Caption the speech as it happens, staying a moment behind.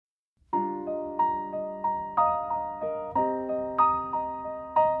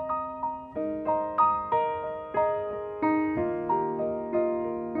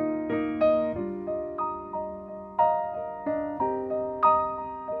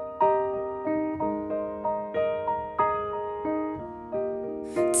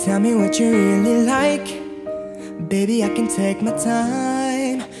Tell me what you really like. Baby, I can take my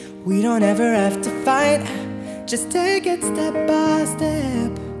time. We don't ever have to fight. Just take it step by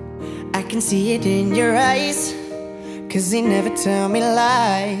step. I can see it in your eyes, 'cause they never tell me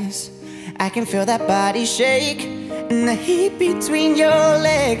lies. I can feel that body shake and the heat between your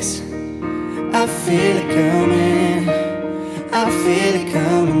legs. I feel it coming, I feel it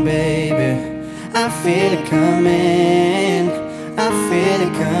coming, baby. I feel it coming, I feel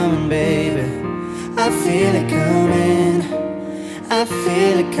it coming, baby. I feel it coming, I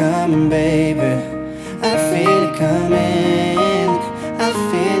feel it coming, baby. I feel it coming, I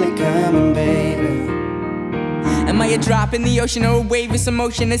feel it coming, baby. Am I a drop in the ocean or a wave of some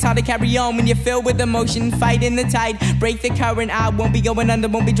motion? It's hard to carry on when you're filled with emotion. Fighting the tide, break the current. I won't be going under,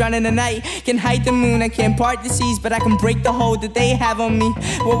 won't be drowning the night. Can hide the moon, I can't part the seas, but I can break the hold that they have on me.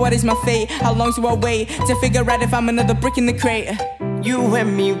 Well, what is my fate? How long do I wait to figure out if I'm another brick in the crate? You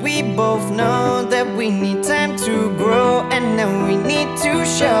and me, we both know that we need time to grow, and then we need to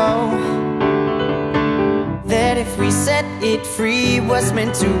show that if we set it free, what's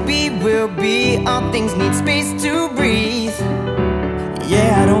meant to be will be. All things need space to breathe.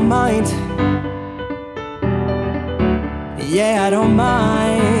 Yeah, I don't mind. Yeah, I don't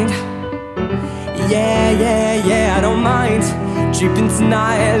mind. Yeah, I don't mind. Tripping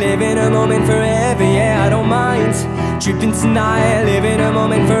tonight, living a moment forever. Yeah, I don't mind. Tripping tonight, living a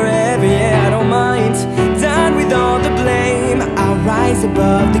moment forever. Yeah, I don't mind. Done with all the blame, I'll rise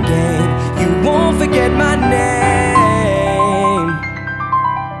above the game. You won't forget my name.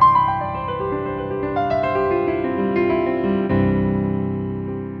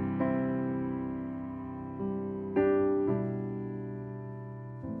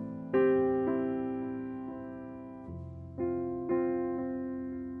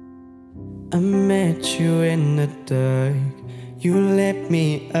 I met you in the dark. You lit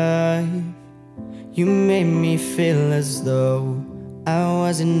me up. You made me feel as though I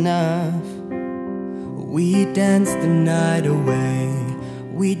was enough. We danced the night away.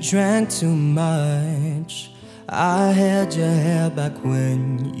 We drank too much. I held your hair back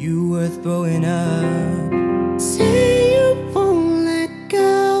when you were throwing up. Say you won't let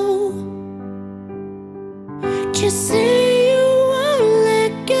go. Just say you won't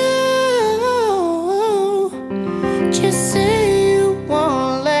let go. Just say you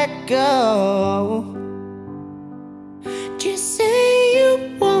won't let go. Just say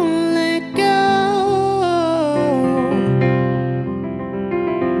you won't let go.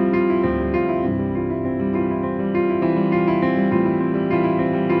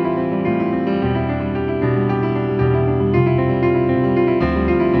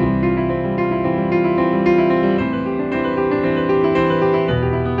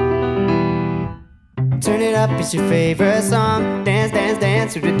 Turn it up, it's your favorite song. Dance, dance,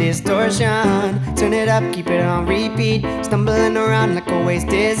 dance to the distortion. Turn it up, keep it on repeat. Stumbling around like a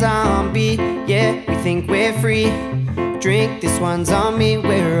wasted zombie. Yeah, we think we're free. Drink, this one's on me.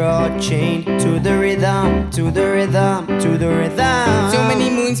 We're all chained to the rhythm, to the rhythm, to the rhythm. So many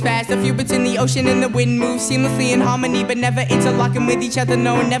moons pass, a few bits in the ocean, and the wind moves seamlessly in harmony, but never interlocking with each other.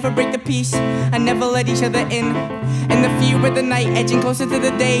 No, never break the peace, and never let each other in. And the few of the night edging closer to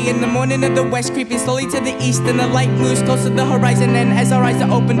the day. In the morning of the west creeping slowly to the east, and the light moves closer to the horizon. And as our eyes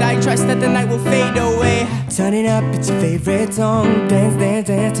are opened, I trust that the night will fade away. Turn it up, it's your favorite song. Dance, dance,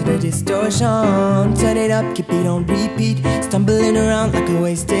 dance to the distortion. Turn it up, keep it on repeat. Stumbling around like a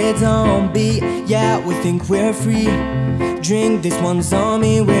wasted zombie. Yeah, we think we're free. Drink, this one's on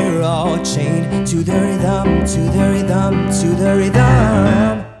me. We're all chained to the rhythm, to the rhythm.